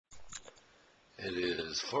It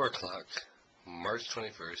is 4 o'clock, March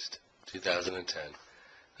 21st, 2010.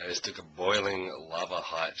 I just took a boiling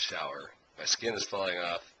lava-hot shower. My skin is falling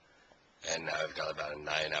off, and now I've got about a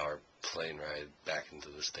 9-hour plane ride back into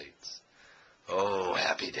the States. Oh,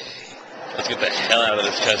 happy day. Let's get the hell out of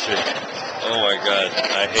this country. Oh my god,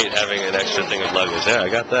 I hate having an extra thing of luggage. Yeah, I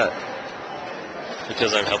got that.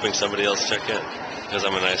 Because I'm helping somebody else check in. Because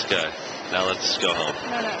I'm a nice guy. Now let's go home.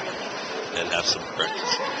 And have some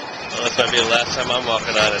breakfast. Well, this might be the last time I'm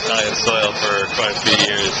walking on Italian soil for quite a few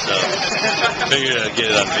years, so I figured I'd get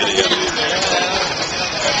it on video.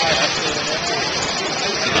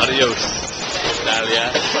 Adios, Italia.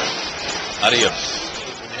 Adios.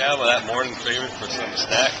 Yeah, well, that morning favorite for some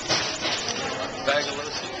snack. Bag of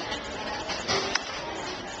Lucy.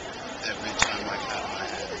 Every time I clap my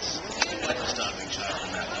hands, like a starving child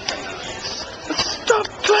in that nice. Stop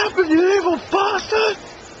clapping, you evil bastard!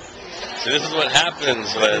 See, this is what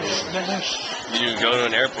happens when you go to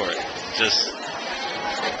an airport. Just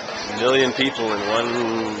a million people in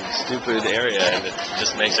one stupid area, and it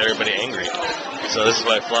just makes everybody angry. So this is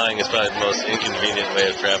why flying is probably the most inconvenient way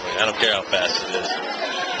of traveling. I don't care how fast it is.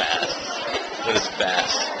 Fast. What is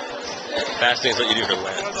fast? Fasting is what you do for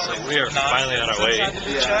Lent. So we are finally on our way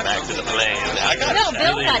back to the plane. I got a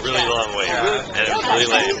really long way, and it was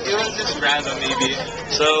really lame. It was just random, maybe.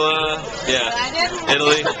 So, yeah,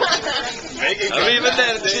 Italy. Arriva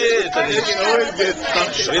Derci,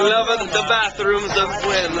 we love the bathrooms of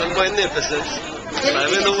Magnificence.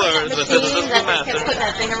 I'm in the words, but it doesn't matter.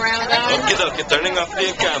 Okie dokie, turning off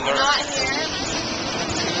the camera.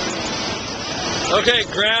 Okay,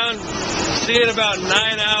 ground. See you in about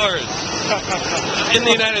 9 hours in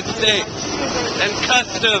the United States. And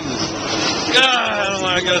customs. God, I don't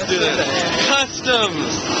want to go through this.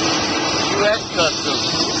 Customs. U.S. customs.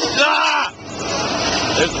 Ah!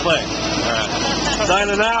 There's the plane. All right.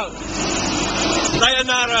 Signing out.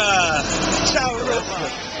 Sayonara. Ciao,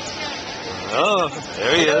 Oh,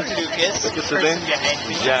 there he is. Lucas. Look at the name.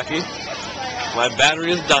 Jackie. My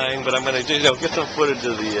battery is dying, but I'm going to get some footage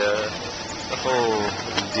of the whole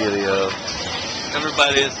dealio.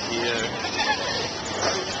 Everybody is here.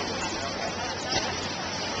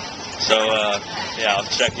 So, yeah, I'll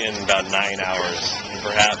check in about 9 hours, and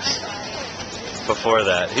perhaps before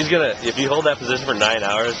that. He's gonna, if you hold that position for 9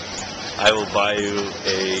 hours, I will buy you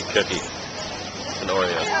a cookie, an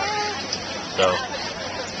Oreo. So,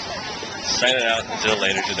 signing out until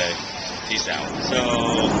later today. Peace out.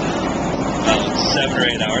 So, about 7 or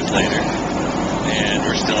 8 hours later, and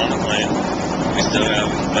we're still on the plane. We still have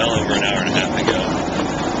well over an hour and a half to go.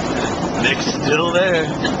 Nick's still there.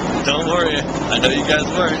 Don't worry. I know you guys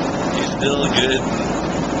weren't. He's still good.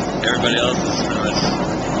 Everybody else is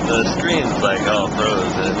the screen's like, oh,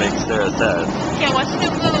 froze, and it makes Sarah sad. Can't watch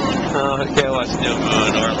New Moon. Oh, I can't watch New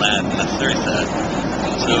Moon or Aladdin. That's very sad.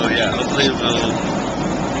 So, yeah, hopefully we'll...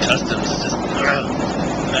 Customs just...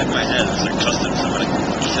 back of my head. It's like customs. I'm going to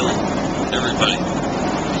kill everybody.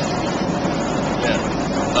 Yeah.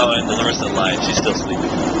 Oh, and Larissa lied. She's still sleeping.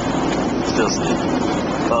 Still sleeping.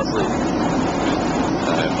 Fall asleep.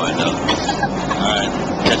 Alright, find out. Alright,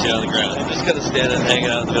 catch you on the ground. I'm just gonna stand and hang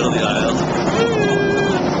out in the middle of the aisle.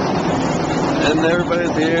 And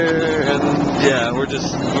everybody's here, and yeah, we're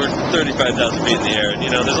 35,000 feet in the air, and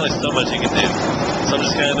there's only so much you can do. So I'm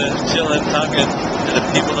just kind of chilling, talking, and if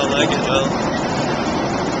people don't like it, well,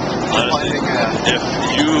 honestly, if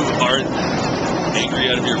you aren't angry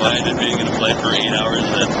out of your mind and being in a plane for 8 hours,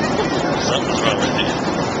 then something's wrong with you.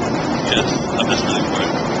 Yes, I'm just really bored.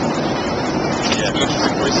 Yeah.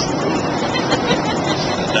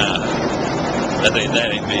 Nah, that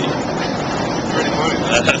ain't me. Pretty funny.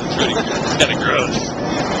 That's pretty kind of gross. A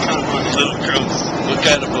little gross. What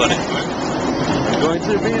kind of funny? I'm going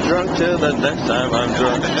to be drunk till the next time I'm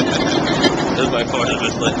drunk. This is my fourth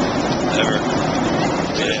whistle ever.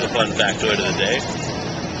 Here's a fun factoid of the day.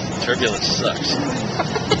 Turbulence sucks.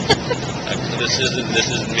 This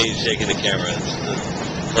isn't me shaking the camera. It's the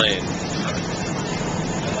plane.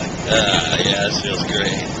 Yeah, this feels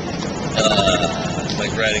great. It's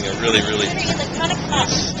like riding a really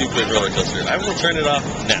stupid roller coaster. I will turn it off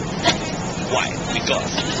now. Why?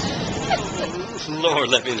 Because Lord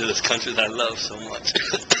let me into this country that I love so much.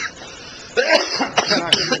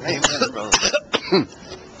 Amen, brother.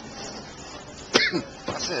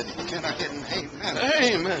 I said, can I get an amen?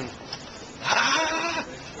 Amen.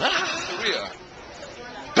 We are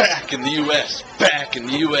back in the U.S. Back in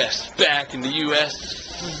the U.S. Back in the U.S.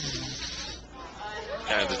 I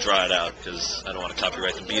have to draw it out because I don't want to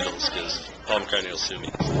copyright the Beatles because Paul McCartney will sue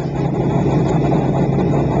me.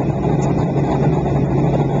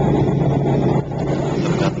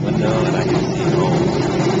 Looking out the window and I can see home.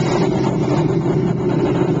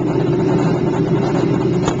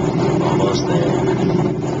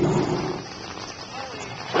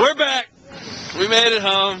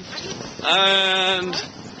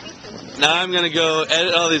 now I'm going to go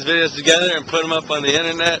edit all these videos together and put them up on the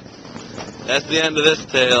internet. That's the end of this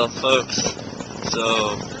tale, folks.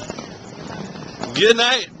 So, good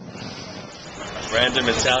night. Random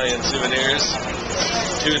Italian souvenirs,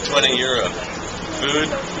 €220. Food,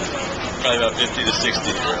 probably about 50 to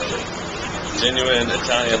 60 euro. Genuine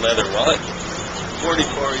Italian leather wallet,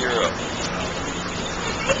 €44.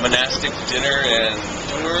 Monastic dinner and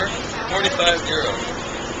tour, €45.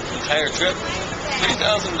 Entire trip,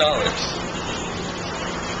 $3,000.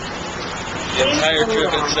 The entire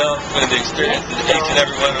trip itself and the experience that each and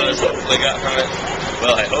every one of us hopefully got from it,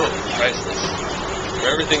 well, I hope, priceless. For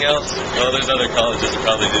everything else, well, there's other colleges that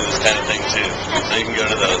probably do this kind of thing too, so you can go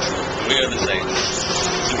to those. We are the Saints,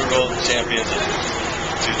 Super Bowl champions of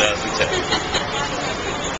 2010.